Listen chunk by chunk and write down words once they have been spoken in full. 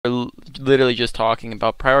literally just talking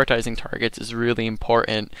about prioritizing targets is really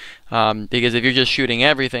important, because if you're just shooting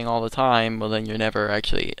everything all the time, well then you're never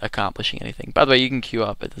actually accomplishing anything. By the way, you can queue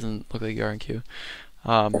up. It doesn't look like you are in queue.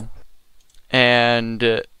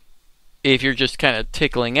 And if you're just kind of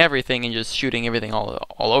tickling everything and just shooting everything all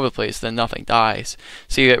over the place, then nothing dies.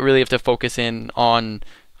 So you really have to focus in on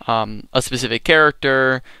a specific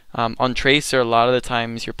character. On Tracer, a lot of the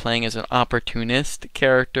times you're playing as an opportunist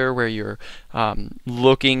character where you're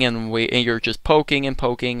looking and you're just poking and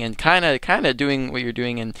poking and kind of doing what you're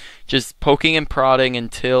doing and just poking and prodding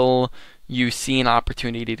until you see an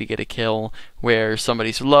opportunity to get a kill where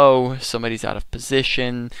somebody's low, somebody's out of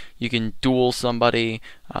position, you can duel somebody,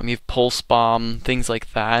 you have pulse bomb, things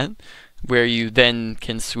like that, where you then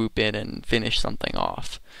can swoop in and finish something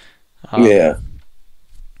off. Yeah.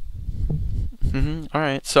 All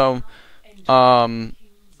right, so I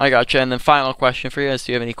gotcha. And then final question for you is,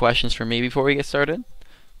 do you have any questions for me before we get started?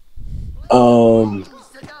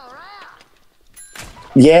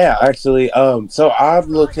 Yeah, actually. So I'm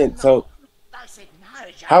looking. So,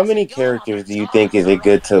 how many characters do you think is it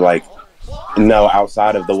good to like know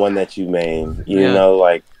outside of the one that you main? You Yeah. know,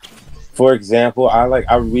 like for example,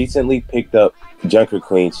 I recently picked up Junker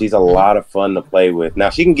Queen. She's a lot of fun to play with. Now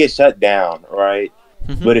she can get shut down, right?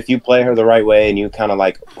 But if you play her the right way and you kind of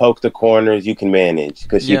like poke the corners, you can manage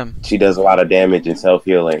because she does a lot of damage and self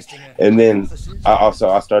healing. And then I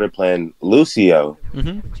started playing Lucio.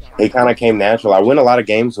 He kind of came natural. I win a lot of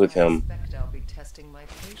games with him,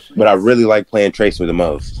 but I really like playing Tracer the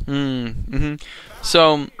most.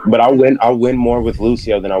 So, but I'll win more with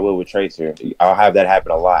Lucio than I will with Tracer. I'll have that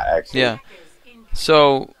happen a lot, actually. Yeah.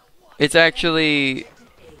 So it's actually,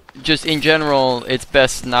 just in general, it's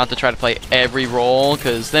best not to try to play every role,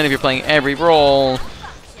 because then if you're playing every role,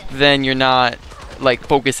 then you're not like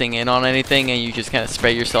focusing in on anything and you just kind of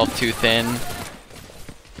spread yourself too thin.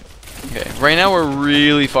 Okay, right now we're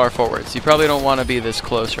really far forward, so you probably don't want to be this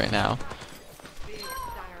close right now.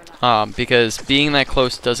 Because being that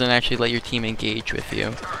close doesn't actually let your team engage with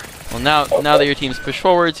you. Well, now that your team's pushed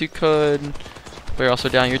forwards, you could, but you're also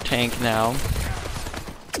down your tank now.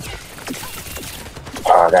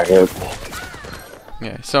 Oh, I got him.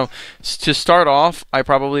 Okay, so to start off, I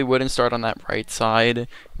probably wouldn't start on that right side.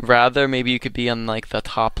 Rather, maybe you could be on like the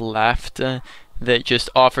top left. That just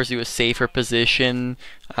offers you a safer position,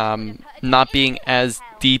 not being as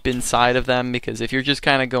deep inside of them, because if you're just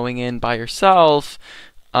kind of going in by yourself,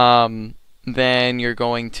 then you're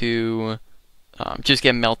going to just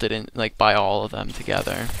get melted in like by all of them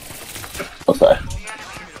together. Okay.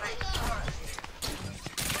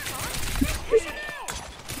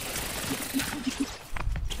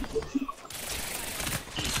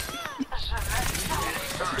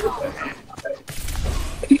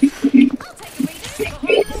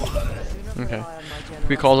 Okay.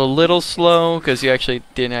 We called a little slow because you actually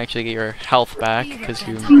didn't get your health back because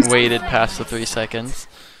you waited past the 3 seconds.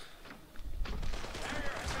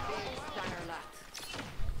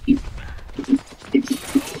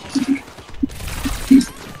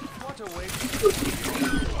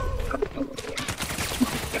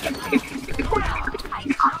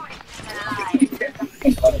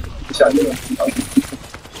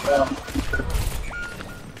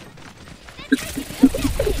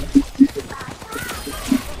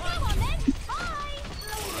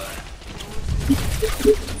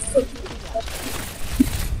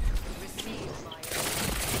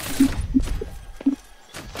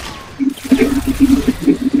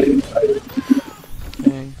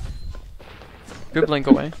 Okay. Good blink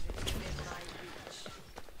away.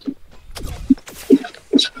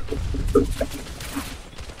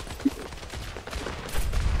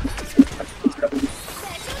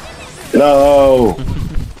 No!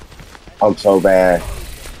 I'm so bad.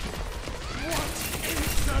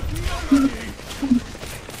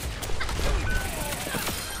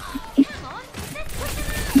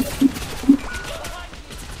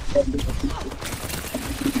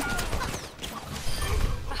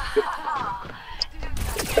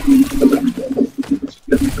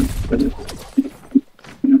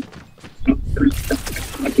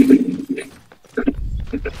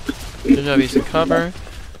 Good job using cover.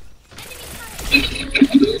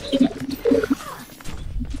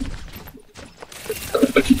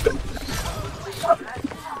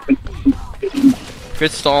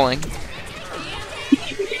 Good stalling.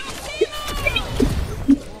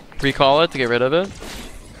 Recall it to get rid of it.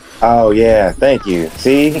 Oh yeah, thank you.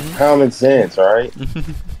 See? Common sense, right?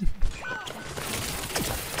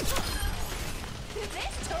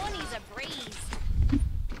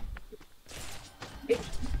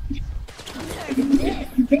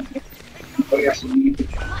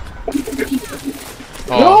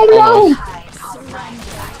 Oh, almost.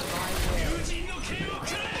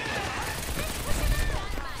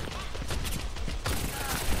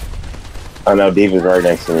 I know Diva's right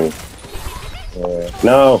next to me. Yeah.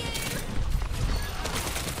 No.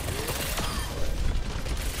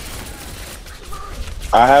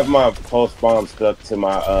 I have my pulse bomb stuck to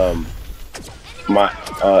my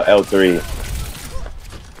L3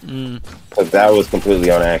 because that was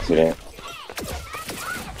completely on accident.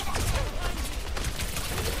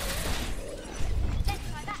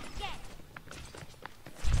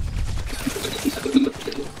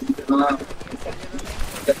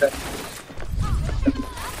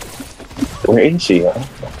 Where is she?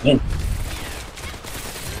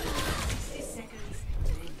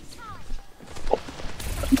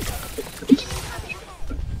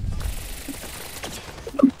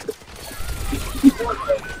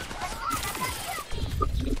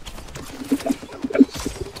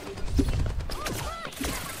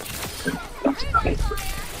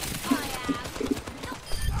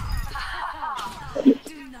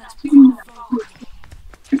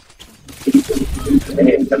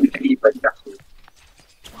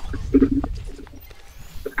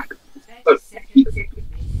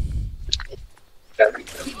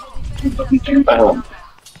 Oh.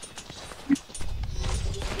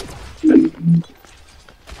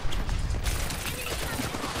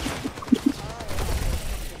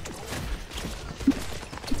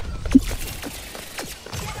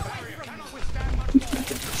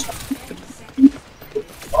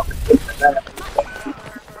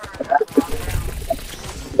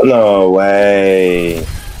 No way.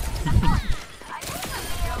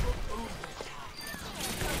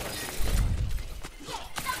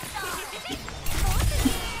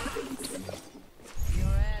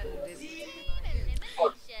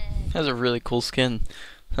 That's a really cool skin.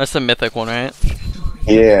 That's the mythic one, right?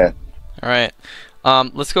 Yeah. Alright.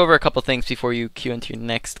 Let's go over a couple things before you queue into your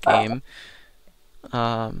next game.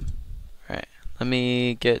 Alright. Let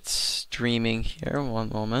me get streaming here. One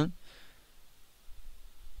moment.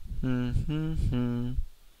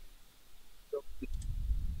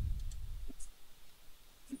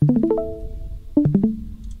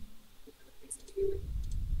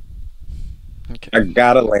 Okay. I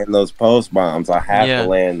gotta land those pulse bombs. I have to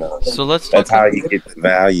land those. So let's That's how you get the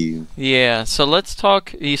value. Yeah, so let's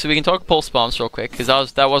talk. So we can talk pulse bombs real quick because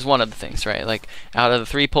that was one of the things, right? Like out of the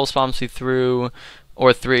 3 pulse bombs we threw,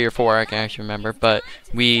 or 3 or 4, I can't actually remember. But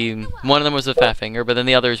one of them was a fat finger, but then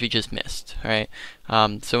the others we just missed, right?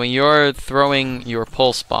 So when you're throwing your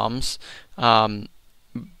pulse bombs,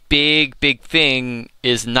 big thing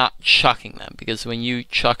is not chucking them, because when you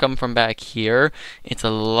chuck them from back here, it's a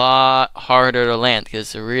lot harder to land because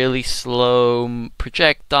it's a really slow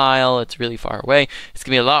projectile. It's really far away. It's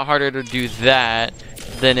gonna be a lot harder to do that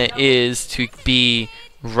than it is to be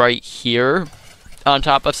right here on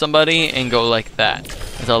top of somebody and go like that.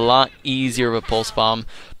 It's a lot easier with pulse bomb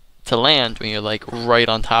to land when you're like right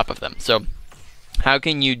on top of them. So how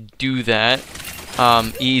can you do that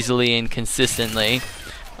easily and consistently?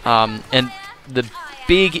 And the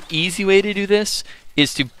big easy way to do this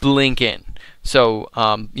is to blink in. So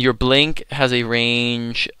your blink has a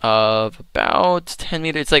range of about 10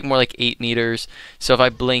 meters. It's like more like 8 meters. So if I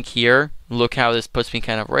blink here, look how this puts me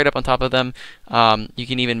kind of right up on top of them. You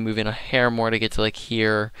can even move in a hair more to get to like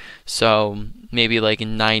here. So maybe like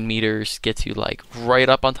 9 meters gets you like right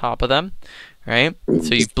up on top of them, right?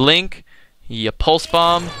 So you blink, you pulse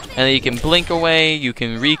bomb, and then you can blink away, you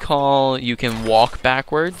can recall, you can walk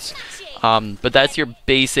backwards. But that's your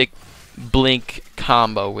basic blink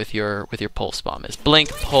combo with your pulse bomb. Is blink,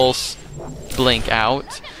 pulse, blink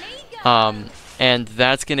out. And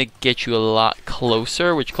that's gonna get you a lot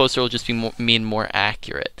closer, which closer will just mean more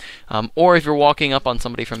accurate. Or if you're walking up on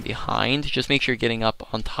somebody from behind, just make sure you're getting up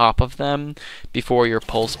on top of them before you're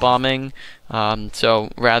pulse bombing. So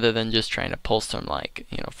rather than just trying to pulse them like,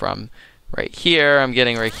 from right here, I'm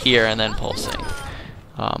getting right here and then pulsing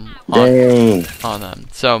on them.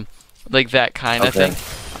 So like that kind of thing.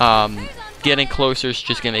 Getting closer is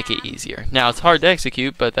just gonna make it easier. Now it's hard to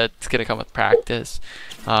execute, but that's gonna come with practice.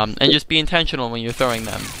 And just be intentional when you're throwing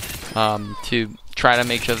them, to try to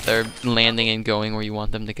make sure that they're landing and going where you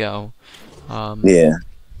want them to go. Yeah.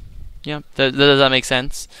 Does that make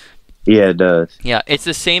sense? Yeah, it does. Yeah, it's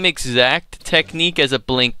the same exact technique as a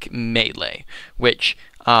blink melee, which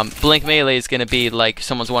blink melee is going to be like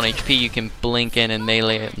someone's 1 HP, you can blink in and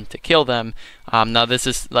melee them to kill them. Now this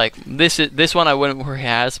is like this one I wouldn't worry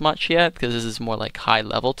as much yet because this is more like high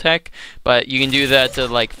level tech, but you can do that to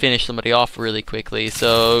like finish somebody off really quickly,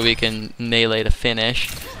 so we can melee to finish,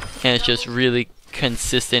 and it's just really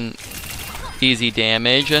consistent, easy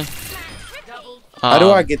damage. How do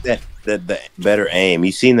I Um, get that the better aim?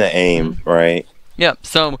 You seen the aim, right? yeah.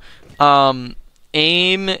 So um,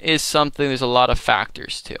 aim is something. There's a lot of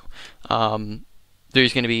factors to. Um,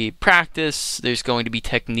 there's going to be practice. There's going to be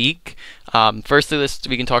technique. Firstly,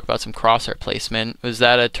 we can talk about some crosshair placement. Was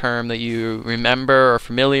that a term that you remember or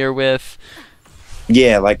familiar with?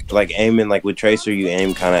 Yeah, like aiming like with Tracer, you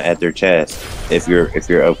aim kind of at their chest if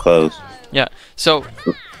you're up close, Yeah. So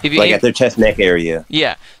if you like aim, at their chest neck area.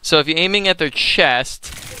 yeah. So if you're aiming at their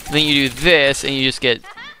chest, then you do this, and you just get,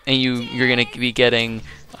 and you're gonna be getting,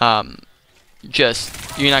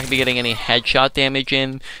 just you're not gonna be getting any headshot damage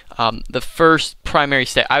in. The first primary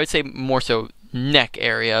step, I would say more so neck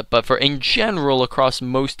area, but for in general across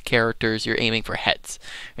most characters, you're aiming for heads.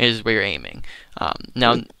 Is where you're aiming.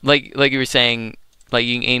 Now, like you were saying, like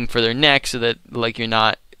you can aim for their neck so that like you're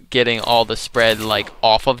not getting all the spread like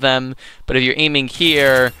off of them. But if you're aiming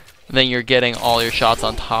here, then you're getting all your shots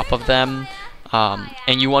on top of them.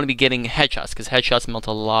 And you want to be getting headshots because headshots melt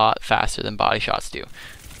a lot faster than body shots do.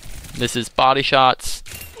 This is body shots,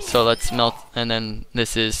 so let's melt, and then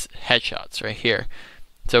this is headshots right here.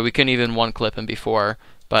 So we couldn't even one clip them before,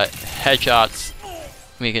 but headshots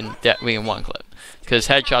we can one clip because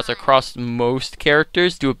headshots across most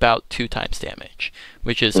characters do about 2 times damage,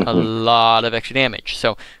 which is a lot of extra damage.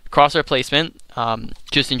 So crosshair placement,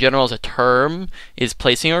 just in general as a term, is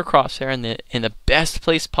placing your crosshair in the best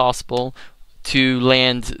place possible to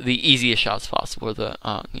land the easiest shots possible,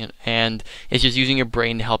 and it's just using your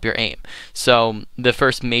brain to help your aim. So the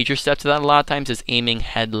first major step to that a lot of times is aiming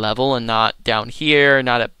head level and not down here,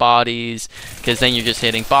 not at bodies, because then you're just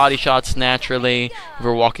hitting body shots naturally. If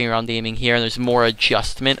we're walking around aiming here, and there's more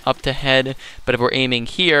adjustment up to head, but if we're aiming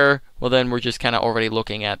here, well then we're just kind of already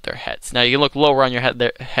looking at their heads. Now you can look lower on your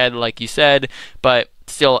head like you said, but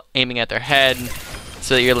still aiming at their head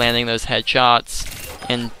so that you're landing those headshots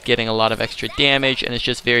and getting a lot of extra damage, and it's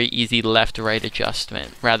just very easy left-right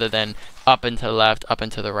adjustment rather than up and to the left, up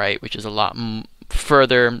and to the right, which is a lot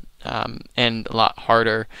further and a lot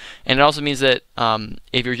harder. And it also means that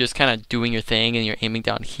if you're just kind of doing your thing and you're aiming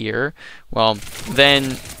down here, well,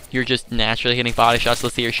 then you're just naturally hitting body shots.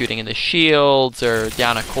 Let's say you're shooting into shields or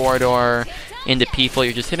down a corridor, into people,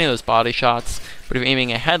 you're just hitting those body shots. But if you're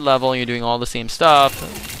aiming at head level and you're doing all the same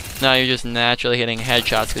stuff, now you're just naturally hitting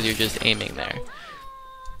headshots because you're just aiming there.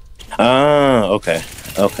 Okay.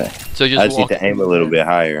 So just I just need to aim a little bit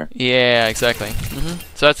higher. Yeah, exactly.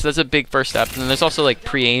 So that's a big first step. And then there's also like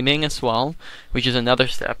pre-aiming as well, which is another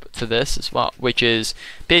step to this as well, which is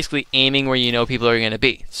basically aiming where you know people are going to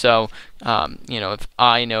be. So, if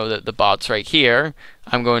I know that the bot's right here,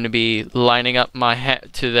 I'm going to be lining up my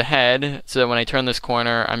head to the head so that when I turn this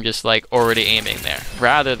corner, I'm just like already aiming there,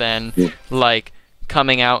 rather than like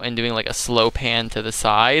coming out and doing like a slow pan to the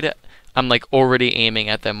side. I'm like already aiming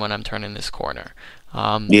at them when I'm turning this corner.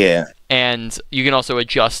 Yeah. And you can also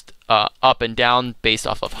adjust up and down based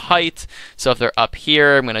off of height. So if they're up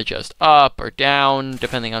here, I'm going to adjust up or down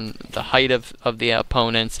depending on the height of the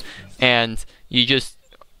opponents. And you just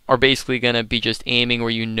are basically going to be just aiming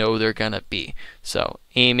where you know they're going to be. So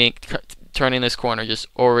aiming, turning this corner, just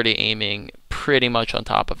already aiming pretty much on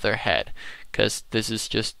top of their head, because this is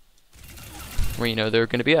just where you know they're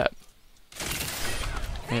going to be at.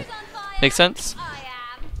 Yeah. Make sense?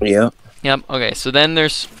 Yeah. Yep. Okay. So then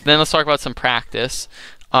let's talk about some practice.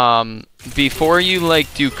 Before you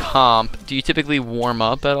like do comp, do you typically warm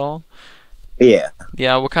up at all? Yeah.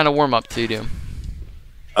 Yeah. What kind of warm up do you do?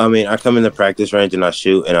 I mean, I come in the practice range and I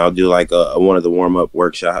shoot, and I'll do like one of the warm up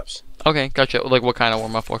workshops. Okay, gotcha. Like what kind of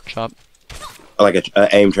warm up workshop? Like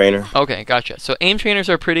a aim trainer. Okay, gotcha. So aim trainers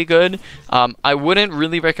are pretty good. I wouldn't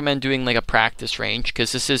really recommend doing like a practice range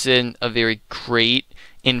because this isn't a very great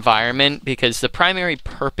environment, because the primary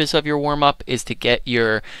purpose of your warm-up is to get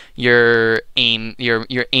your aim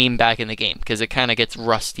back in the game, because it kind of gets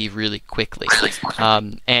rusty really quickly,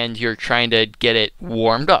 and you're trying to get it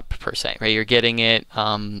warmed up per se, right? You're getting it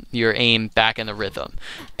your aim back in the rhythm,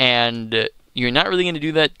 and you're not really going to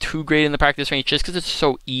do that too great in the practice range just because it's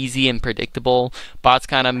so easy and predictable. Bots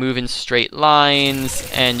kind of move in straight lines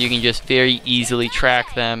and you can just very easily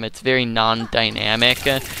track them. It's very non-dynamic.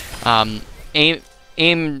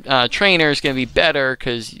 Aim trainer is going to be better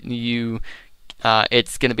because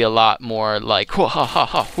it's going to be a lot more like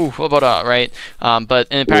right? But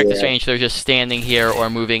in the practice range, they're just standing here or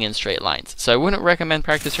moving in straight lines. So I wouldn't recommend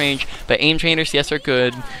practice range, but aim trainers, yes, are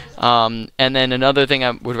good. And then another thing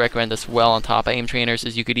I would recommend as well on top of aim trainers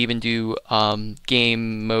is you could even do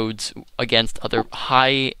game modes against other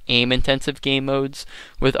high aim intensive game modes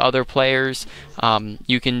with other players.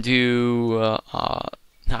 You can do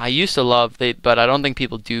I used to love they, but I don't think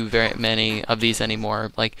people do very many of these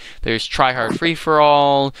anymore. Like there's Try Hard Free for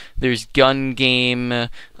All, there's Gun Game, no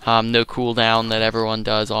cooldown that everyone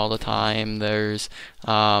does all the time. There's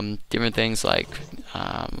different things like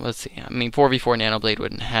let's see. I mean, 4v4 Nanoblade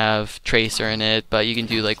wouldn't have Tracer in it, but you can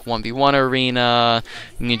do like 1v1 Arena.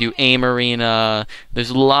 You can do Aim Arena.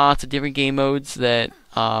 There's lots of different game modes that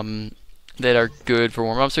that are good for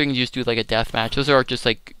warm-up, so you can just do like a death match. Those are just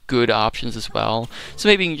like good options as well. So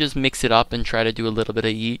maybe you can just mix it up and try to do a little bit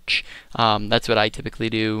of each. That's what I typically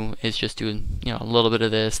do, is just do, you know, a little bit of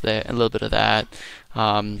this, that, a little bit of that.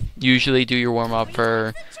 Usually do your warm-up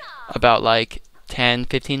for about like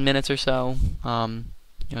 10-15 minutes or so.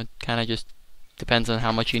 You know, kind of just depends on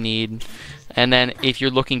how much you need. And then if you're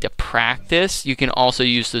looking to practice, you can also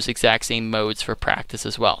use those exact same modes for practice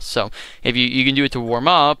as well. So if you can do it to warm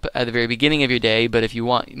up at the very beginning of your day, but if you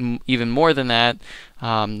want even more than that,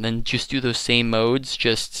 then just do those same modes.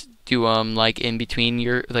 Just do them like in between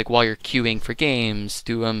your, like while you're queuing for games.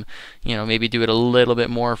 Do them, you know, maybe do it a little bit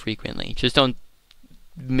more frequently. Just don't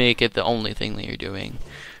make it the only thing that you're doing.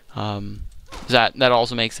 Does that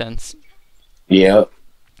also make sense? Yeah.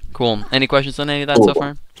 Cool. Any questions on any of that Cool. so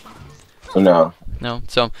far? No. No.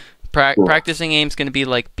 So Cool. practicing aim's going to be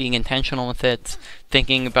like being intentional with it,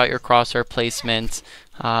 thinking about your crosshair placement,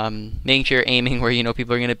 making sure you're aiming where you know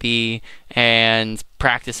people are going to be, and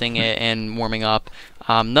practicing it and warming up.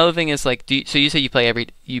 Another thing is like, so you say you play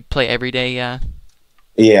every day, yeah?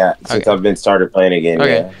 Yeah, since Okay. I've been started playing again.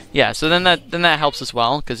 Okay. Yeah. Yeah. So then that helps as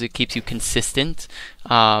well, because it keeps you consistent.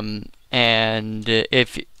 And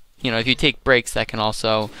if you know, if you take breaks, that can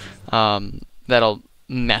also that'll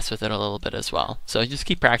mess with it a little bit as well. So just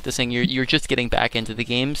keep practicing. You're just getting back into the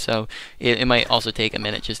game, so it might also take a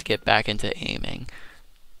minute just to get back into aiming.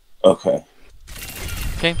 Okay.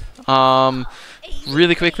 Okay.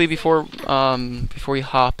 Really quickly before we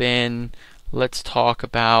hop in, let's talk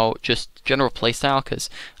about just general playstyle, because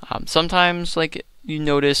sometimes like you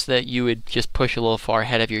notice that you would just push a little far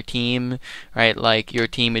ahead of your team, right? Like your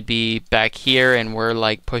team would be back here and we're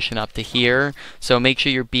like pushing up to here. So make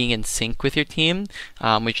sure you're being in sync with your team,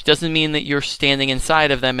 which doesn't mean that you're standing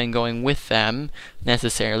inside of them and going with them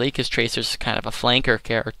necessarily, because Tracer's kind of a flanker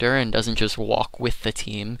character and doesn't just walk with the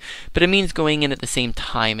team, but it means going in at the same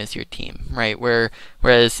time as your team, right?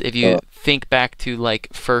 Whereas if you think back to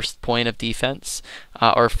like first point of defense,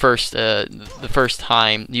 or the first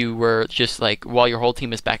time you were just like, while your whole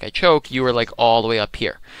team is back at choke, you were like all the way up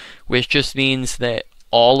here, which just means that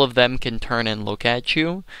all of them can turn and look at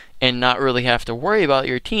you and not really have to worry about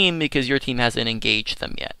your team, because your team hasn't engaged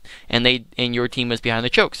them yet, and your team was behind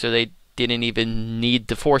the choke, so they didn't even need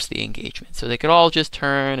to force the engagement, so they could all just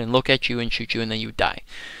turn and look at you and shoot you, and then you die.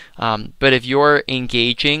 But if you're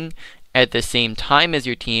engaging at the same time as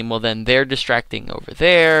your team, well, then they're distracting over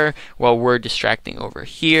there while we're distracting over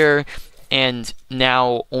here, and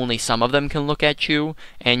now only some of them can look at you,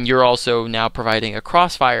 and you're also now providing a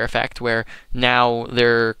crossfire effect where now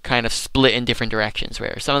they're kind of split in different directions,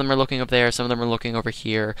 where some of them are looking up there, some of them are looking over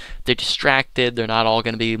here. They're distracted, they're not all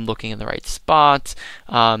going to be looking in the right spot,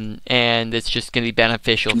 and it's just going to be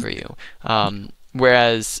beneficial for you.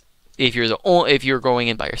 Whereas if you're going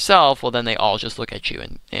in by yourself, well, then they all just look at you,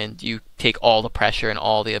 and you take all the pressure and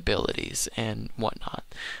all the abilities and whatnot.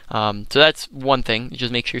 So that's one thing.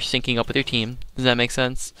 Just make sure you're syncing up with your team. Does that make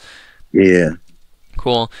sense? Yeah.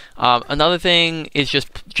 Cool. Another thing is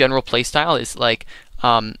just general playstyle. Is like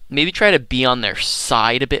maybe try to be on their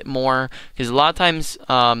side a bit more, because a lot of times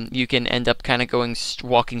you can end up kind of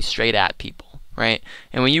walking straight at people, right?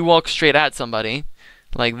 And when you walk straight at somebody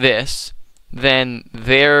like this, then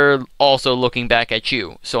they're also looking back at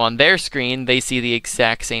you. So on their screen, they see the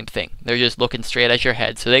exact same thing. They're just looking straight at your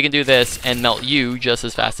head. So they can do this and melt you just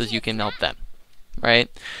as fast as you can melt them, right?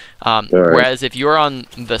 Whereas if you're on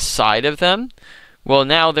the side of them, well,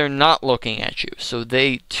 now they're not looking at you. So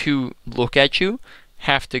they, to look at you,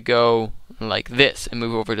 have to go like this and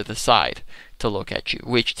move over to the side to look at you,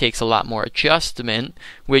 which takes a lot more adjustment,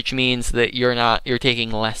 which means that you're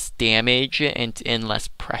taking less damage and less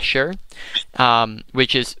pressure,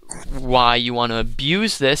 which is why you want to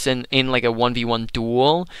abuse this. And in like a 1v1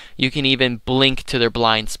 duel, you can even blink to their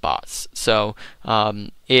blind spots. So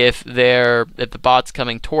if the bot's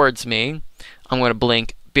coming towards me, I'm going to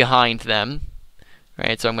blink behind them.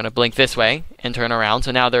 Right, so I'm going to blink this way and turn around.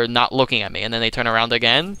 So now they're not looking at me, and then they turn around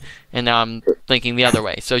again, and now I'm blinking the other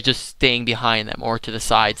way. So just staying behind them or to the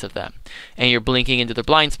sides of them, and you're blinking into their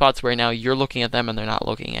blind spots where now you're looking at them and they're not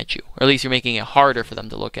looking at you, or at least you're making it harder for them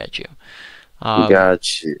to look at you.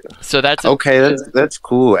 Got you. So that's a Okay, that's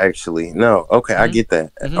cool actually. No, okay, I mhm, get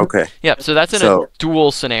that. mhm. Okay. Yeah, so that's in a So,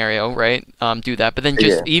 dual scenario, right? Do that, but then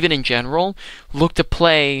just yeah. even in general, look to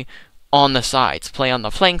play on the sides, play on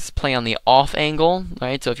the flanks, play on the off angle,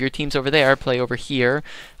 right? So if your team's over there, play over here.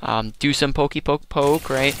 Do some pokey poke poke,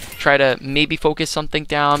 right? Try to maybe focus something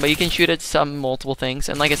down, but you can shoot at some multiple things.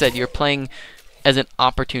 And like I said, you're playing as an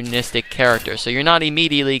opportunistic character. So you're not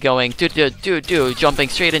immediately going jumping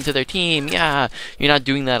straight into their team. Yeah, you're not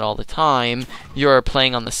doing that all the time. You're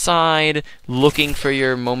playing on the side, looking for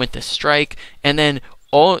your moment to strike, and then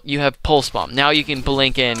you have pulse bomb. Now you can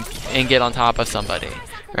blink in and get on top of somebody,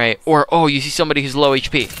 right? Or you see somebody who's low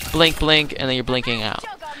HP. Blink, blink, and then you're blinking out.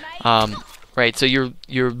 Right. So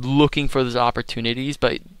you're looking for those opportunities,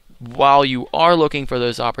 but while you are looking for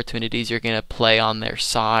those opportunities, you're going to play on their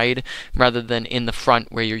side rather than in the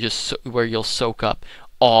front where where you'll soak up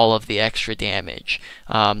all of the extra damage.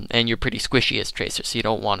 And you're pretty squishy as Tracer, so you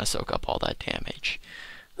don't want to soak up all that damage.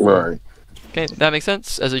 Right. Okay, that makes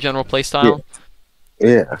sense as a general play Yeah. style.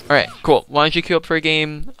 Yeah. All right, cool. Why don't you queue up for a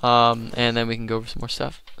game, and then we can go over some more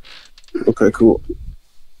stuff. Okay, cool.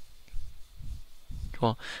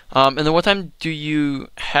 Cool. And then what time do you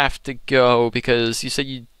have to go? Because you said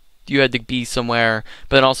you had to be somewhere,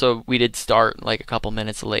 but then also we did start like a couple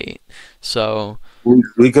minutes late. So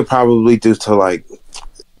We could probably do till like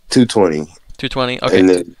 2:20. 2:20. Okay. And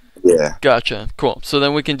then, yeah. Gotcha. Cool. So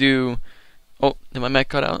then we can do. Oh, did my mic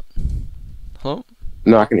cut out? Hello?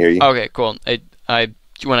 No, I can hear you. Okay, cool. I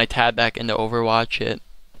when I tabbed back into Overwatch, it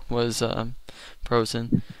was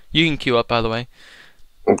frozen. You can queue up, by the way.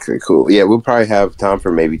 Okay, cool. Yeah, we'll probably have time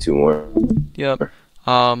for maybe 2 more. Yep.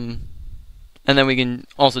 And then we can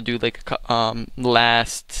also do like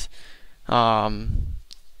last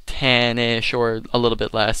 10-ish or a little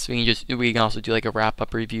bit less. We can also do like a wrap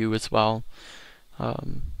up review as well.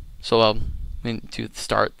 So I mean to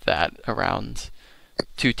start that around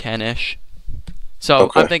 2:10-ish. So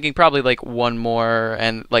Okay. I'm thinking probably like one more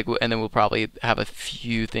and then we'll probably have a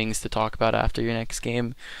few things to talk about after your next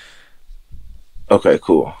game. Okay,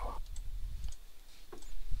 cool.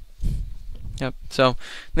 Yep. So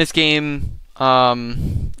this game, I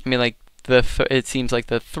mean, like it seems like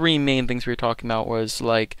the three main things we were talking about was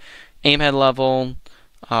like aim head level,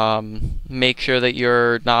 make sure that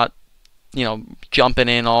you're not, jumping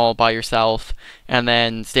in all by yourself, and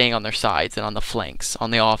then staying on their sides and on the flanks,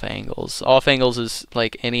 on the off angles. Off angles is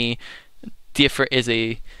like any different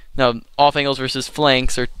off angles versus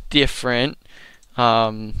flanks are different.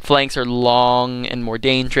 Flanks are long and more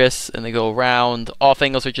dangerous, and they go around. Off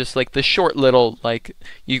angles are just like the short little, like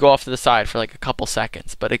you go off to the side for like a couple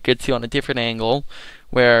seconds, but it gets you on a different angle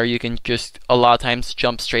where you can just a lot of times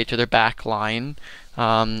jump straight to their back line,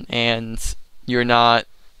 and you're not,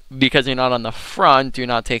 because you're not on the front, you're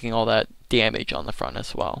not taking all that damage on the front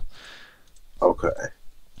as well. Okay.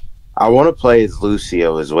 I want to play as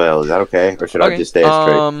Lucio as well. Is that okay? Or should I just stay as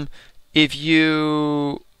Trey? If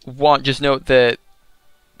you want, just note that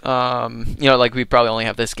like we probably only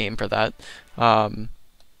have this game for that.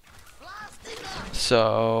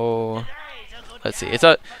 So let's see. It's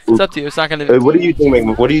up to you. It's not gonna. What do you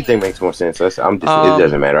think? What do you think makes more sense? It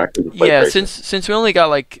doesn't matter. I can just play yeah, Tracer. since we only got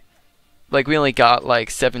we only got like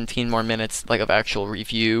 17 more minutes of actual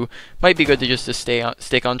review. Might be good to just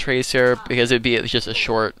stick on Tracer because it'd be just a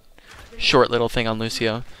short little thing on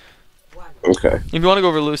Lucio. Okay. If you want to go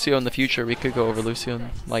over Lucio in the future, we could go over Lucio in,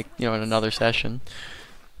 in another session.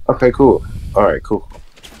 Okay, cool. All right, cool.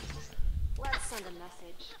 Let's send a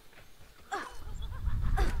message.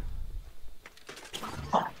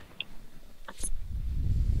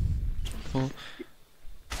 Cool.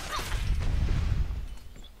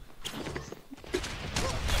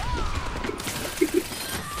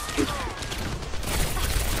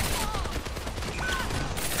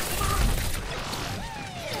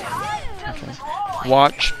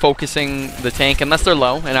 Watch focusing the tank unless they're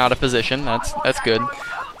low and out of position. That's good.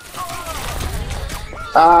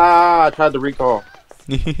 Ah, I tried to recall.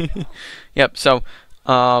 Yep. So,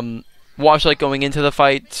 watch going into the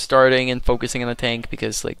fight, starting and focusing on the tank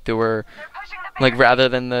because there were rather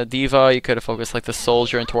than the diva, you could have focused the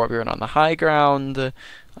soldier and Torbjorn on the high ground.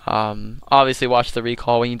 Obviously, watch the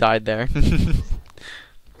recall when you died there.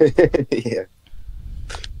 Yeah.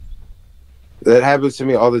 That happens to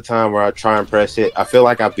me all the time where I try and press it. I feel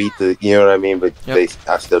like I beat the, you know what I mean? But Yep.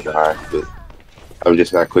 I still die. But I'm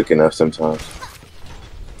just not quick enough sometimes.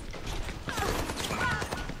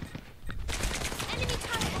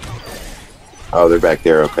 Oh, they're back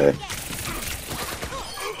there. Okay.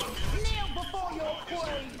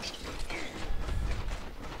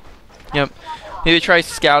 Yep. maybe try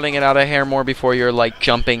scouting it out a hair more before you're like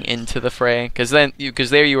jumping into the fray, because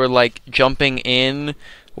there you were like jumping in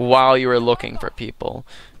while you were looking for people,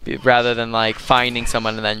 rather than like finding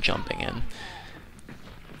someone and then jumping in.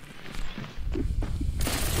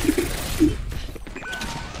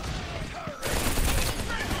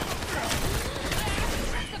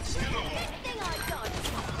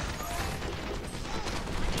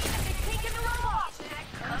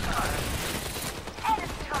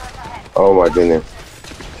 Oh my goodness.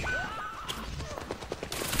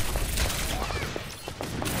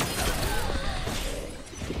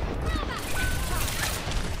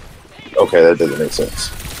 Okay, that doesn't make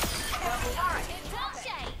sense.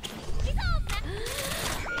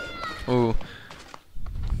 Ooh.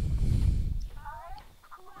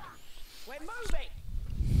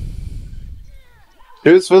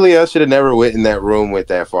 Truthfully, I should have never went in that room with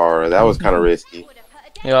that far. That was kind of risky.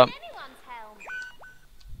 Yep.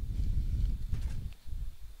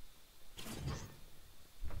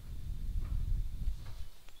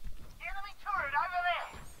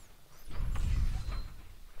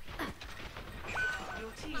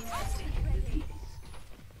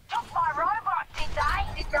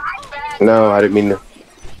 No, I didn't mean to.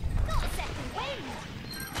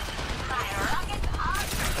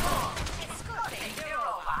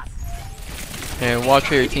 Okay,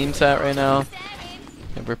 watch where your team's at right now.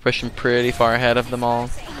 Yeah, we're pushing pretty far ahead of them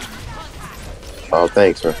all. Oh,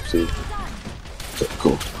 thanks, man. See.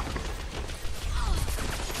 Cool.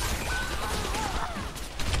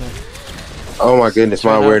 Oh my goodness,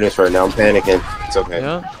 my awareness right now. I'm panicking. It's okay.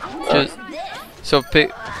 Yeah. Just, so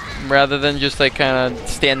pick, rather than just like kind of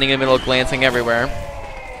standing in the middle, glancing everywhere.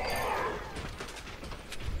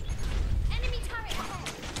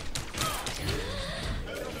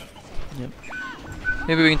 Yep.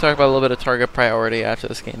 Maybe we can talk about a little bit of target priority after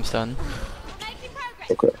this game's done.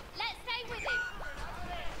 Okay.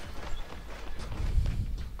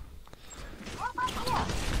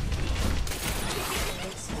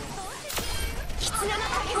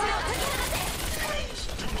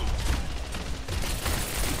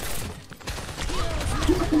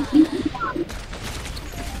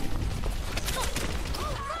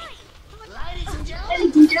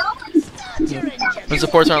 When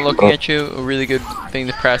supports aren't looking at you, a really good thing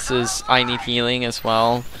to press is I need healing as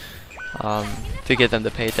well, to get them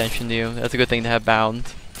to pay attention to you. That's a good thing to have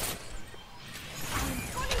bound.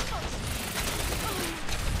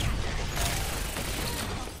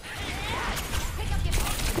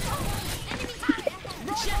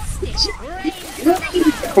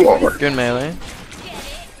 Come on. Good melee.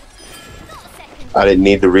 I didn't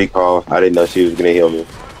need the recall. I didn't know she was gonna heal me.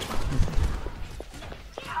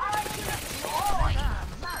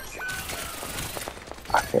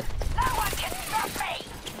 Okay.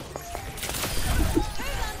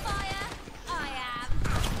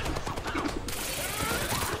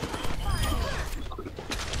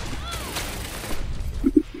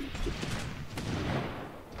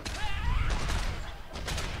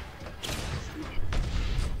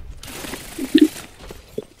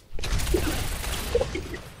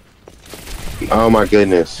 Oh my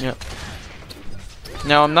goodness. Yep.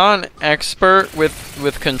 Now I'm not an expert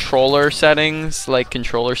with controller settings, like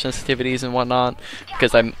controller sensitivities and whatnot,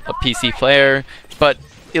 because I'm a PC player, but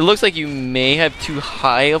it looks like you may have too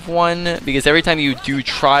high of one, because every time you do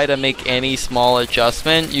try to make any small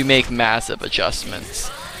adjustment, you make massive adjustments.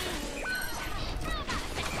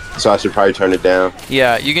 So I should probably turn it down.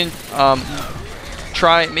 Yeah, you can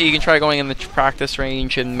try going in the practice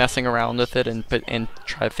range and messing around with it and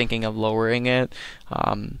try thinking of lowering it.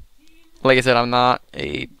 Like I said, I'm not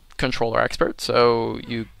a controller expert, so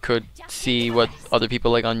you could see what other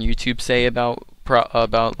people like on YouTube say about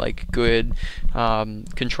like good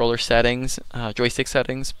controller settings, joystick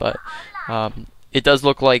settings, but it does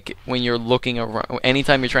look like when you're looking around,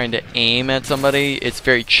 anytime you're trying to aim at somebody, it's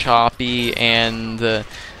very choppy and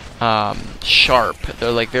sharp.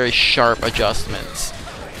 They're like very sharp adjustments.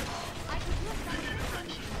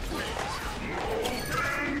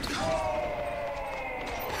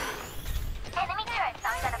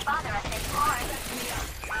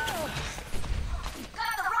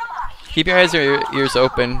 Keep your eyes or ears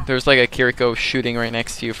open. There's like a Kiriko shooting right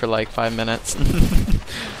next to you for like 5 minutes.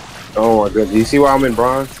 Oh my goodness. You see why I'm in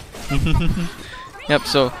bronze? Yep,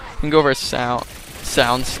 so you can go over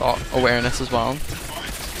sounds awareness as well.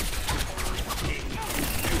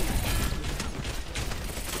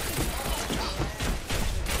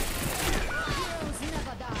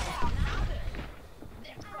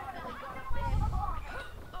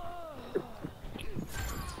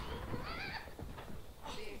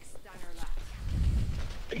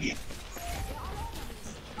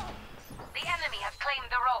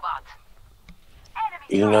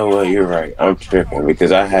 You know what? You're right. I'm tripping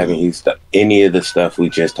because I haven't used any of the stuff we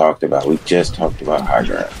just talked about. We just talked about high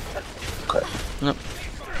ground. Okay. Yep.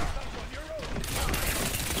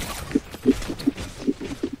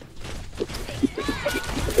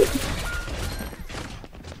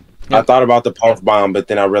 I Yep. thought about the pulse bomb, but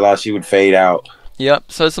then I realized she would fade out.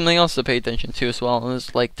 Yep. So something else to pay attention to as well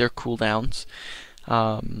is like their cooldowns,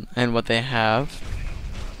 and what they have.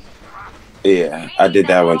 Yeah, I did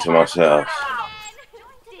that one to myself.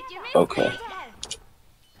 Okay.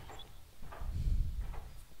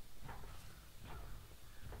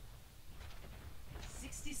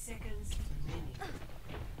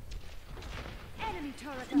 Enemy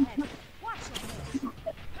turret ahead. Watch it.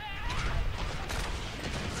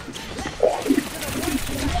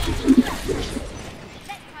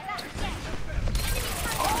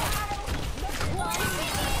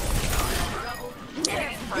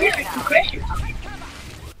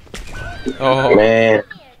 Oh. Man,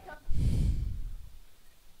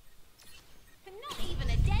 Not even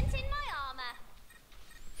a dent in my armor.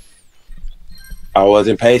 I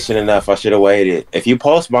wasn't patient enough. I should have waited. If you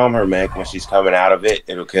pulse bomb her mech when she's coming out of it,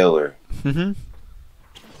 it'll kill her. Mm-hmm.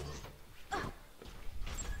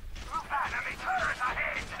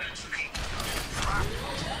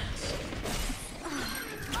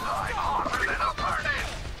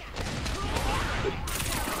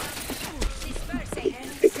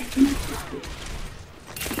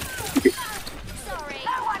 Sorry,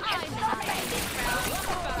 I'm not in this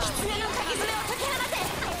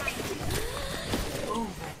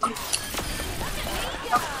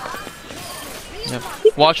Yep.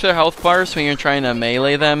 Watch their health bars when you're trying to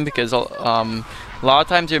melee them, because a lot of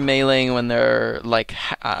times you're meleeing when they're like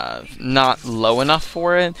not low enough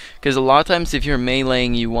for it. Because a lot of times if you're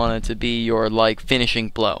meleeing, you want it to be your like finishing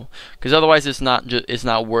blow. Because otherwise it's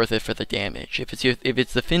not worth it for the damage. If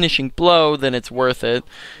it's the finishing blow, then it's worth it,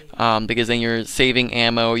 because then you're saving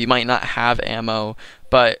ammo. You might not have ammo,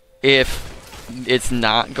 but if it's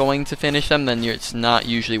not going to finish them, then it's not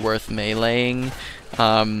usually worth meleeing.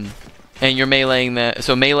 And you're meleeing the,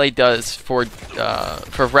 so melee does, for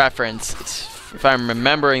reference, if I'm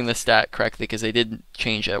remembering the stat correctly, because they did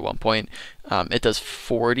change it at one point, it does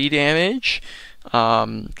 40 damage.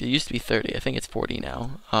 It used to be 30. I think it's 40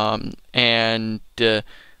 now. And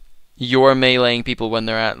you're meleeing people when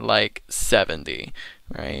they're at like 70,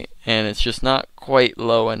 right? And it's just not quite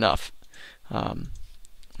low enough.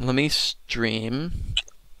 Let me stream.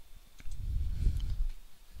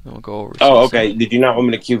 Then we'll go over. Oh, okay. Did you not want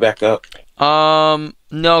me to queue back up? No,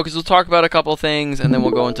 because we'll talk about a couple things, and then we'll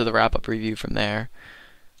go into the wrap-up review from there.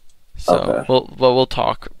 So Okay. we'll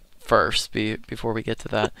talk first before we get to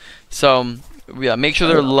that. So yeah, make sure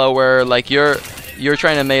they're lower. Like you're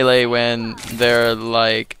trying to melee when they're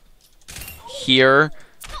like here,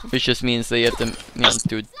 which just means that you have to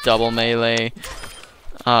do double melee.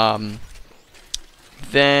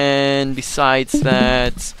 Then besides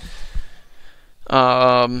that,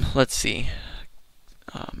 let's see.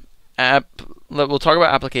 We'll talk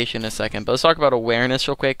about application in a second, but let's talk about awareness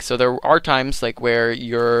real quick. So there are times like where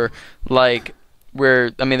you're like,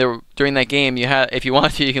 during that game you had, if you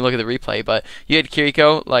want to, you can look at the replay, but you had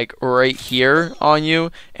Kiriko like right here on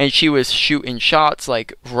you, and she was shooting shots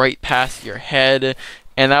like right past your head,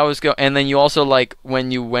 and that was and then you also like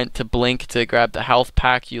when you went to blink to grab the health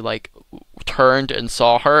pack, you like turned and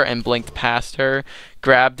saw her and blinked past her,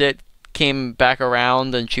 grabbed it, came back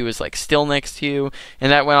around, and she was like still next to you,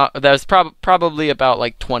 and that was probably about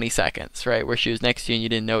like 20 seconds, right, where she was next to you and you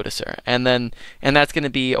didn't notice her. And that's going to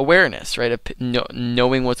be awareness, right, of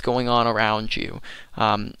knowing what's going on around you.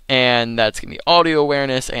 And that's going to be audio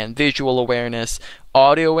awareness and visual awareness.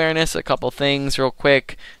 Audio awareness, a couple things real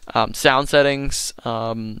quick. Sound settings,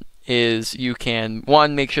 is you can,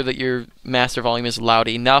 one, make sure that your master volume is loud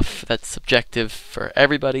enough. That's subjective for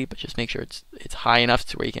everybody, but just make sure it's high enough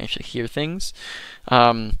to where you can actually hear things.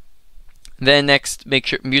 Then next, make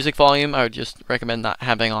sure music volume, I would just recommend not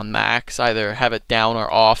having on max. Either have it down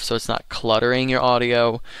or off so it's not cluttering your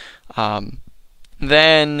audio.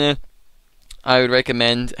 Then I would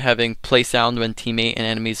recommend having play sound when teammate and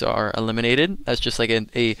enemies are eliminated. That's just like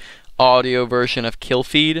a audio version of kill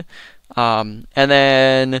feed. And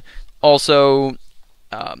then also,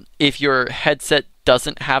 if your headset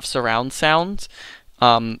doesn't have surround sound,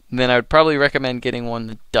 then I would probably recommend getting one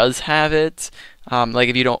that does have it. Like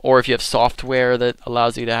if you don't, or if you have software that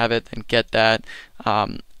allows you to have it, then get that.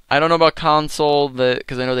 I don't know about console,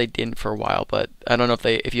 because I know they didn't for a while, but I don't know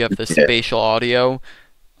if you have the spatial audio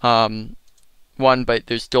one, but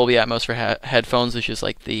there's Dolby Atmos for headphones, which is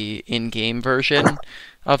like the in-game version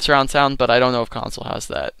of surround sound, but I don't know if console has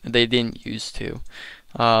that. They didn't used to.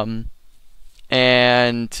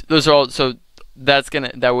 and those are all. So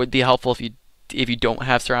that would be helpful if you don't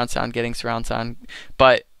have surround sound, getting surround sound.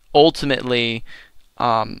 But ultimately,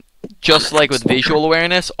 just like with visual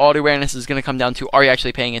awareness, audio awareness is going to come down to, are you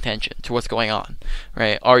actually paying attention to what's going on,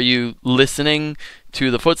 right? Are you listening to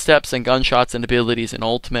the footsteps and gunshots and abilities in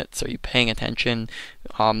ultimates? Are you paying attention?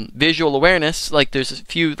 Visual awareness, like there's a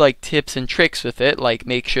few like tips and tricks with it, like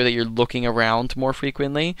make sure that you're looking around more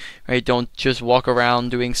frequently, right? Don't just walk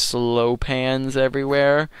around doing slow pans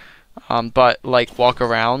everywhere. But like walk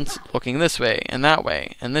around looking this way and that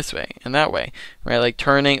way and this way and that way, right? Like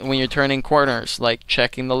turning when you're turning corners, like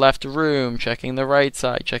checking the left room, checking the right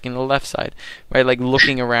side, checking the left side, right? Like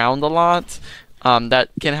looking around a lot. That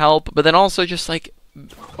can help. But then also just like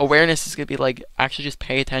awareness is going to be like actually just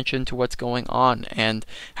pay attention to what's going on, and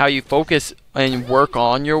how you focus and work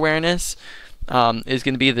on your awareness is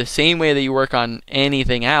going to be the same way that you work on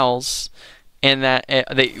anything else. And that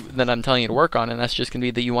I'm telling you to work on, and that's just going to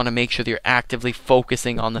be that you want to make sure that you're actively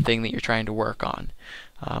focusing on the thing that you're trying to work on,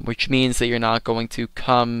 which means that you're not going to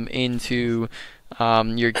come into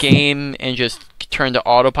your game and just turn to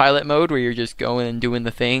autopilot mode where you're just going and doing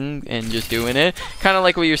the thing and just doing it. Kind of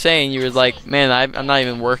like what you're saying, you were like, man, I'm not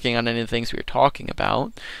even working on any of the things we were talking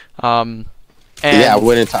about. Yeah,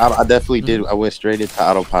 I definitely did. I went straight into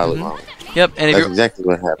autopilot mode. Yep, and that's exactly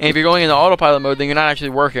what happened. And if you're going into autopilot mode, then you're not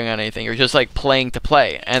actually working on anything. You're just like playing to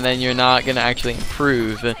play, and then you're not going to actually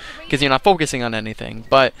improve because you're not focusing on anything.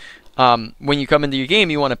 But when you come into your game,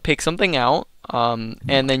 you want to pick something out, and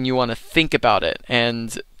then you want to think about it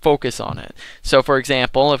and focus on it. So, for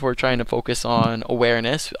example, if we're trying to focus on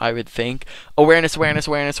awareness, I would think awareness, awareness,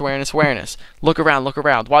 awareness, awareness, awareness. Look around, look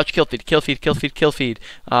around. Watch kill feed, kill feed, kill feed, kill feed.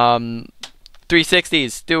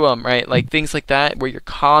 360s, do them, right? Like things like that where you're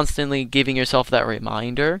constantly giving yourself that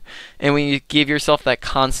reminder. And when you give yourself that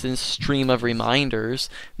constant stream of reminders,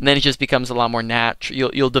 then it just becomes a lot more natural.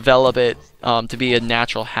 You'll develop it to be a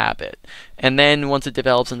natural habit. And then once it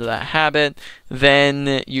develops into that habit,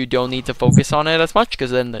 then you don't need to focus on it as much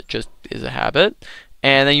because then it just is a habit.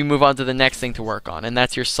 And then you move on to the next thing to work on, and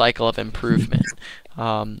that's your cycle of improvement.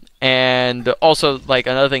 And also, like,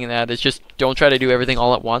 another thing in that is just don't try to do everything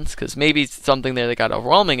all at once, because maybe something there that got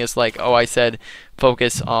overwhelming is like, oh, I said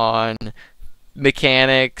focus on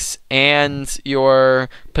mechanics and your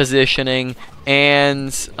positioning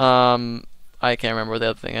and I can't remember what the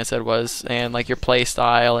other thing I said was, and like your play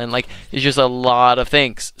style, and like it's just a lot of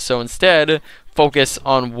things. So instead, focus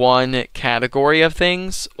on one category of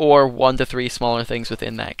things or 1 to 3 smaller things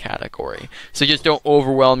within that category. So just don't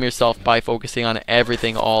overwhelm yourself by focusing on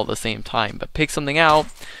everything all at the same time, but pick something out,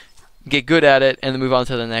 get good at it, and then move on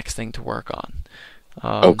to the next thing to work on.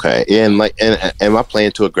 Okay, and am I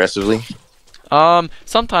playing too aggressively?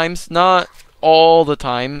 Sometimes, not all the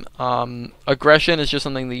time. Aggression is just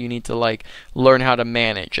something that you need to like learn how to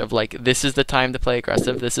manage, of like, this is the time to play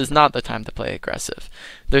aggressive, this is not the time to play aggressive.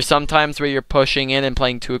 There's some times where you're pushing in and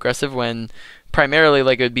playing too aggressive when primarily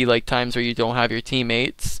like it would be like times where you don't have your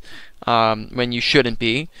teammates, when you shouldn't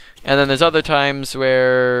be. And then there's other times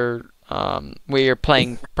where you're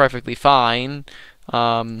playing perfectly fine.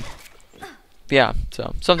 Yeah,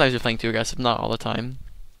 so sometimes you're playing too aggressive, not all the time.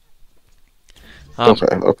 Okay,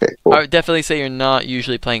 cool. I would definitely say you're not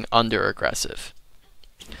usually playing under aggressive.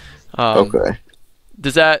 Okay.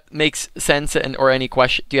 Does that make sense? Or any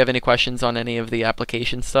question? Do you have any questions on any of the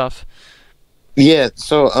application stuff? Yeah.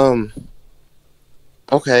 So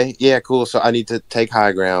okay. Yeah. Cool. So I need to take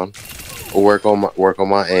high ground, work on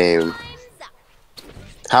my aim.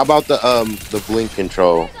 How about the blink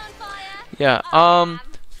control? Yeah.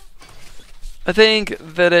 I think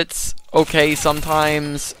that it's okay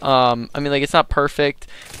sometimes. I mean, like, it's not perfect.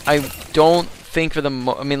 I don't think for the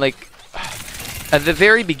I mean, like, at the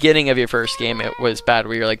very beginning of your first game, it was bad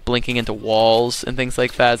where you're, like, blinking into walls and things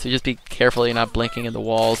like that. So just be careful you're not blinking into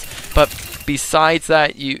walls. But besides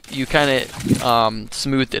that, you kind of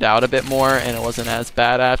smoothed it out a bit more, and it wasn't as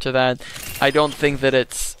bad after that. I don't think that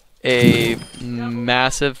it's a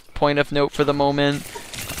massive point of note for the moment.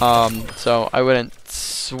 So I wouldn't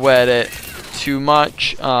sweat it too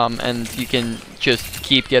much, and you can just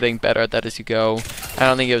keep getting better at that as you go. I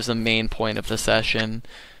don't think it was the main point of the session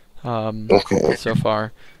so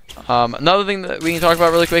far. Another thing that we can talk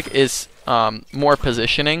about really quick is more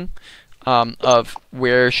positioning of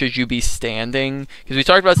where should you be standing, because we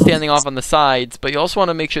talked about standing off on the sides, but you also want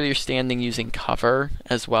to make sure that you're standing using cover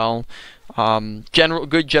as well.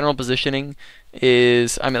 Good general positioning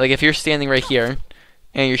is, I mean, like, if you're standing right here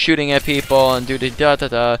and you're shooting at people and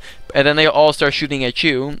and then they all start shooting at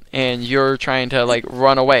you, and you're trying to like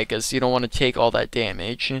run away because you don't want to take all that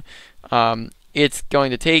damage. it's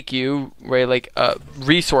going to take you, right, like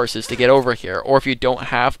resources to get over here. Or if you don't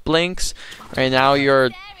have blinks, right, now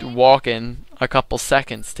you're walking a couple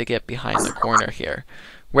seconds to get behind the corner here.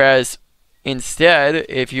 Whereas instead,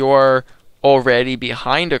 if you're already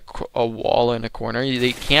behind a wall in a corner,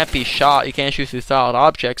 you can't be shot, you can't shoot through solid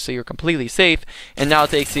objects, so you're completely safe, and now it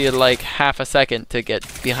takes you like half a second to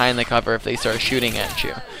get behind the cover if they start shooting at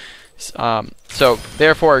you. So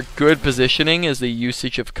therefore, good positioning is the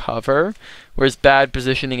usage of cover, whereas bad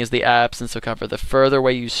positioning is the absence of cover. The further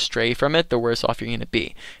away you stray from it, the worse off you're going to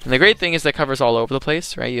be. And the great thing is that cover's all over the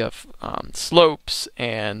place, right? You have slopes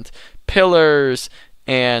and pillars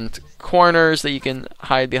and corners that you can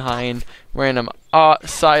hide behind, random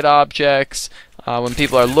side objects, when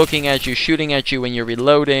people are looking at you, shooting at you when you're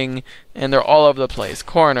reloading, and they're all over the place.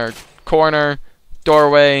 Corner,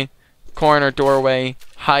 doorway, corner, doorway.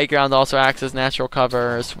 High ground also acts as natural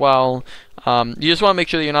cover as well. You just want to make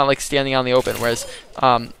sure that you're not like standing out in the open, whereas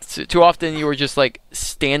too often you were just like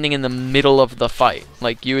standing in the middle of the fight.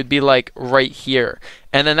 Like you would be like right here,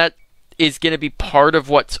 and then that is going to be part of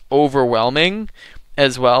what's overwhelming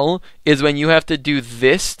as well, is when you have to do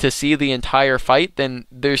this to see the entire fight. Then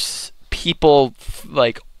there's people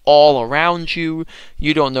like all around you.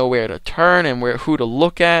 You don't know where to turn and who to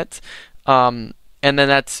look at. And then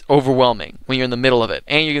that's overwhelming when you're in the middle of it,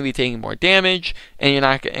 and you're gonna be taking more damage,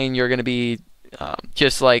 and you're gonna be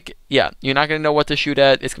just like, yeah, you're not gonna know what to shoot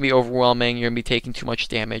at. It's gonna be overwhelming. You're gonna be taking too much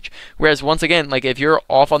damage. Whereas once again, like if you're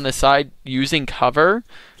off on the side using cover,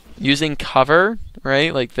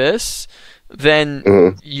 right, like this,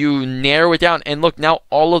 then you narrow it down, and look, now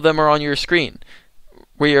all of them are on your screen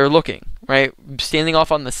where you're looking. Right, standing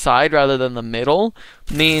off on the side rather than the middle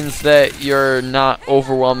means that you're not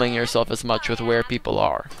overwhelming yourself as much with where people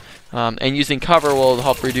are, and using cover will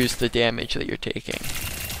help reduce the damage that you're taking.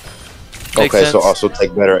 Make Okay, sense? so also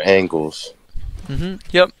take better angles.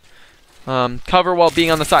 Yep. Cover while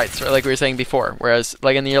being on the sides, right, like we were saying before. Whereas,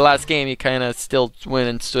 like in your last game, you kind of still went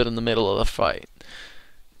and stood in the middle of the fight.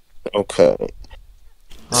 Okay.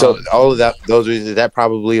 So all of that, those reasons, that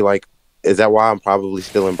probably like. Is that why I'm probably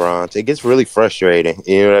still in bronze? It gets really frustrating,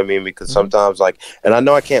 you know what I mean? Because sometimes, like, and I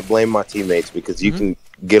know I can't blame my teammates because you can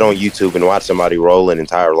get on YouTube and watch somebody roll an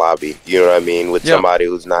entire lobby, you know what I mean, with somebody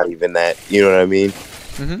who's not even that, you know what I mean?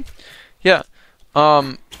 Yeah.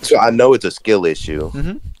 So I know it's a skill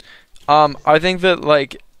issue. I think that,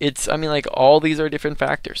 like, I mean, like, all these are different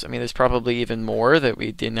factors. I mean, there's probably even more that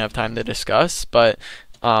we didn't have time to discuss, but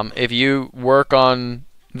if you work on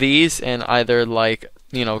these and either, like,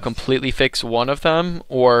 you know, completely fix one of them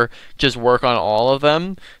or just work on all of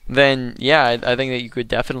them, then yeah, I think that you could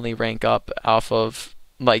definitely rank up off of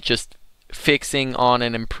like just fixing on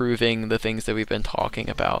and improving the things that we've been talking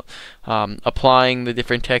about, applying the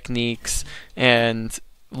different techniques and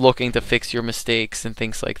looking to fix your mistakes and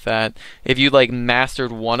things like that. If you like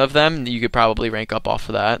mastered one of them, you could probably rank up off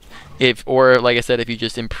of that. Or like I said, if you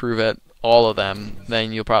just improve at all of them,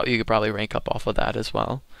 then you could probably rank up off of that as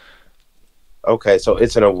well. Okay, so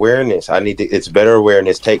it's an awareness. It's better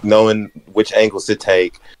awareness. Knowing which angles to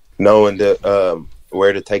take, knowing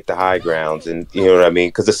where to take the high grounds, and you know what I mean.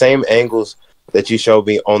 Because the same angles that you showed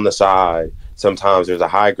me on the side, sometimes there's a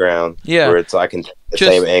high ground where it's I can take the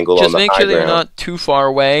same angle on the high ground. Just make sure that you're not too far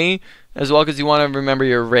away as well, because you want to remember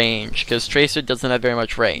your range. Because Tracer doesn't have very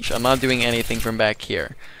much range. I'm not doing anything from back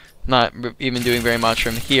here. Not even doing very much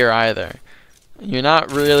from here either. You're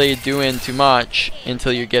not really doing too much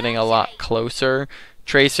until you're getting a lot closer.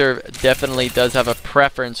 Tracer definitely does have a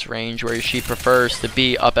preference range where she prefers to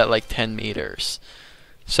be up at like 10 meters.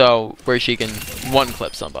 So, where she can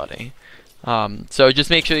one-clip somebody. So just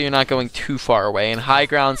make sure you're not going too far away. And high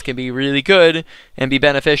grounds can be really good and be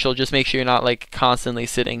beneficial. Just make sure you're not like constantly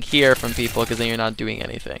sitting here from people, because then you're not doing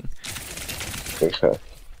anything. Okay.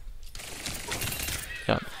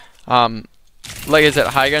 Yeah. Like I said,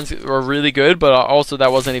 high grounds were really good, but also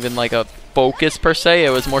that wasn't even like a focus per se. It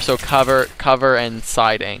was more so cover and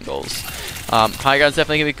side angles. High grounds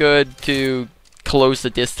definitely can be good to close the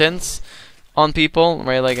distance on people,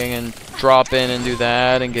 right? Like I can drop in and do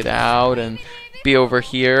that and get out and be over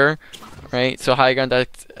here, right? So high ground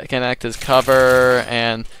can act as cover,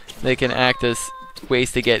 and they can act as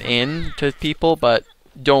ways to get in to people, but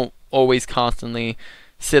don't always constantly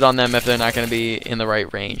sit on them if they're not going to be in the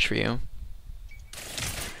right range for you.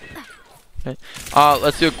 Okay.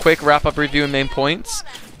 Let's do a quick wrap-up review and main points.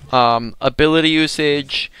 Ability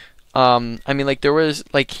usage. I mean, like there was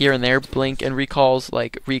like here and there blink and recalls,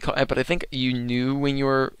 like recall, but I think you knew when you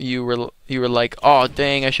were like, oh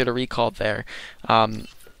dang, I should have recalled there.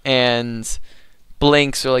 And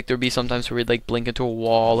blinks, or like there'd be sometimes where we'd like blink into a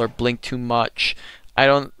wall or blink too much. I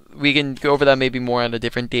don't we can go over that maybe more on a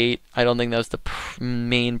different date. I don't think that was the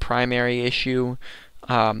main primary issue.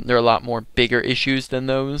 There are a lot more bigger issues than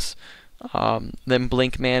those. Than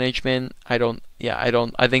blink management. I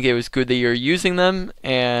think it was good that you're using them,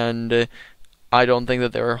 and I don't think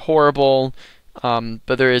that they were horrible.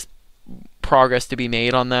 But there is progress to be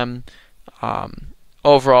made on them.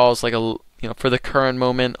 Overall, it's like for the current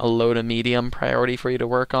moment, a low to medium priority for you to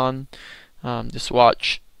work on. Just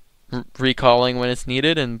watch recalling when it's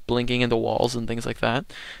needed and blinking into walls and things like that.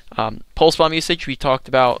 Pulse bomb usage, we talked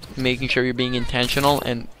about making sure you're being intentional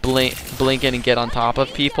and blink in and get on top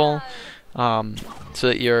of people, so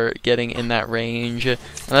that you're getting in that range. And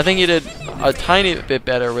I think you did a tiny bit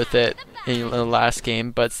better with it in the last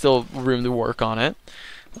game, but still room to work on it.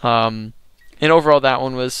 And overall, that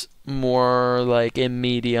one was more like a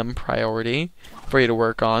medium priority for you to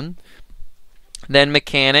work on. Then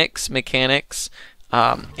mechanics,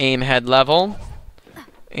 aim head level,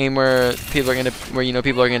 aim where people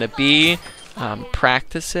are gonna be,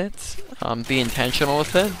 practice it, be intentional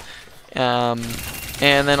with it,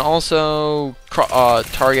 and then also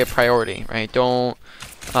target priority, right? Don't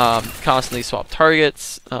constantly swap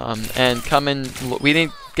targets, and come in. We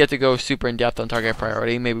didn't get to go super in depth on target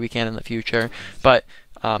priority. Maybe we can in the future, but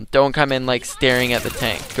don't come in like staring at the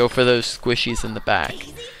tank. Go for those squishies in the back.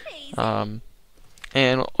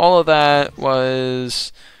 And all of that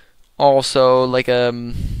was also like a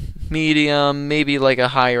medium, maybe like a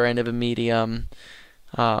higher end of a medium.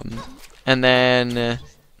 And then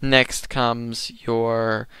next comes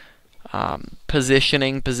your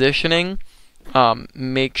positioning.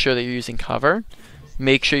 Make sure that you're using cover.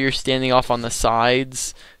 Make sure you're standing off on the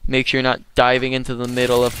sides. Make sure you're not diving into the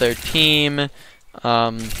middle of their team. Make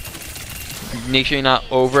sure you're not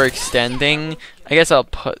overextending. I guess I'll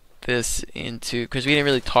put this into, because we didn't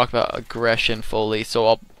really talk about aggression fully, so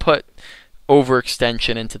I'll put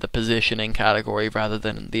overextension into the positioning category rather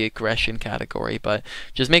than the aggression category. But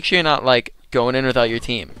just make sure you're not like going in without your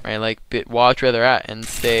team, right? Like watch where they're at and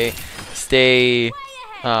stay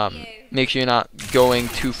make sure you're not going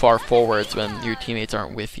too far forwards when your teammates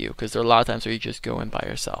aren't with you, because there are a lot of times where you just go in by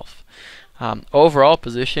yourself. Overall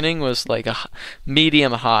positioning was like a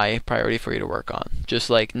medium high priority for you to work on. Just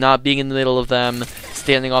like not being in the middle of them,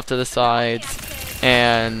 standing off to the sides,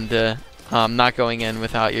 and not going in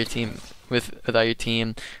without your team.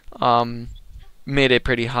 Made it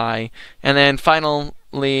pretty high. And then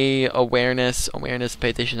finally, awareness. Pay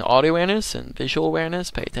attention to audio awareness and visual awareness.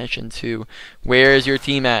 Pay attention to where is your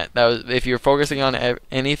team at. If you're focusing on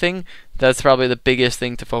anything, that's probably the biggest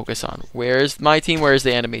thing to focus on. Where's my team? Where's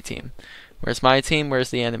the enemy team? Where's my team? Where's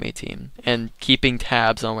the enemy team? And keeping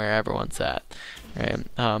tabs on where everyone's at. Right.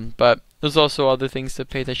 But there's also other things to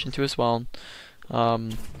pay attention to as well.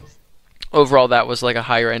 Overall, that was like a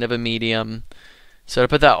higher end of a medium. So to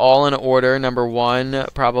put that all in order, number one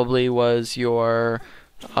probably was your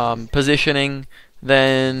positioning,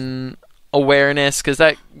 then awareness, because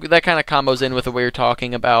that kind of combos in with what we were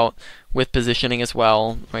talking about with positioning as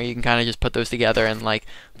well, where you can kind of just put those together and like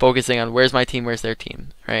focusing on where's my team, where's their team,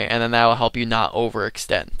 right? And then that will help you not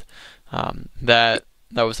overextend. That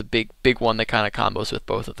was a big one that kind of combos with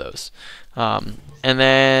both of those. And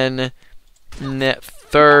then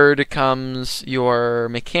third comes your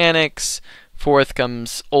mechanics. Fourth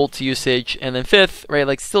comes ult usage, and then fifth, right,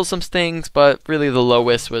 like still some stings, but really the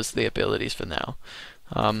lowest was the abilities for now.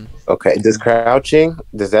 Okay, does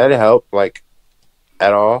that help, like,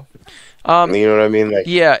 at all? You know what I mean? Like,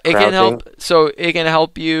 yeah, it crouching? can help. So it can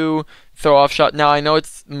help you throw off shot. Now I know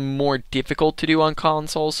it's more difficult to do on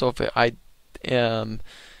console, so I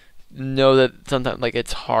know that sometimes like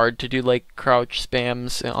it's hard to do like crouch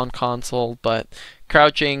spams on console, but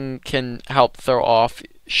crouching can help throw off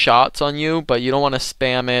shots on you, but you don't want to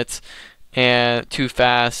spam it and too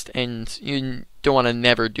fast, and you don't want to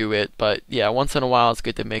never do it. But yeah, once in a while it's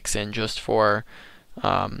good to mix in just for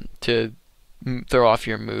to throw off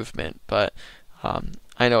your movement. But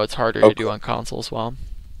I know it's harder to do on console as well.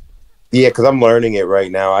 Yeah, because I'm learning it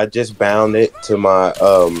right now. I just bound it to my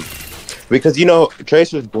because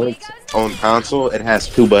Tracer's Blink on console, it has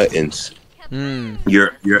two buttons.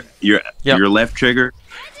 Your left trigger.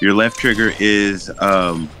 Your left trigger is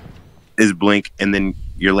blink, and then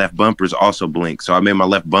your left bumper is also blink. So I made my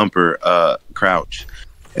left bumper crouch,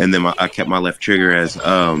 and then I kept my left trigger as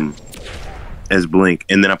blink,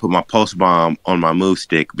 and then I put my pulse bomb on my move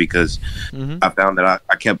stick because I found that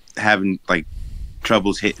I kept having like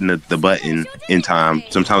troubles hitting the button in time.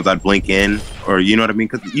 Sometimes I'd blink in, or you know what I mean?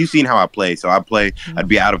 Because you've seen how I play. So I'd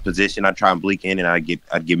be out of position. I'd try and blink in, and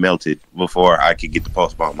I'd get melted before I could get the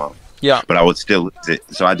pulse bomb on. Yeah. But I would still,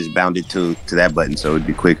 so I just bound it to that button so it'd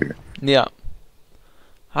be quicker. Yeah.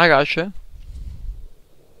 I gotcha.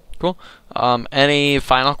 Cool. Any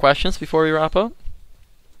final questions before we wrap up?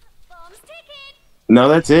 Bomb's ticking. No,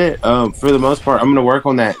 that's it. For the most part, I'm gonna work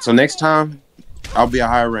on that. So next time, I'll be a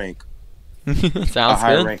high rank, a Sounds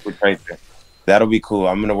high good. rank with Tracer. That'll be cool.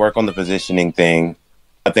 I'm gonna work on the positioning thing.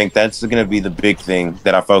 I think that's gonna be the big thing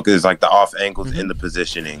that I focus, like the off angles Hmm. in the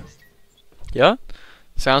positioning. Yeah.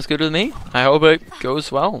 Sounds good with me. I hope it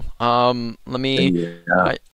goes well. Let me. Yeah. I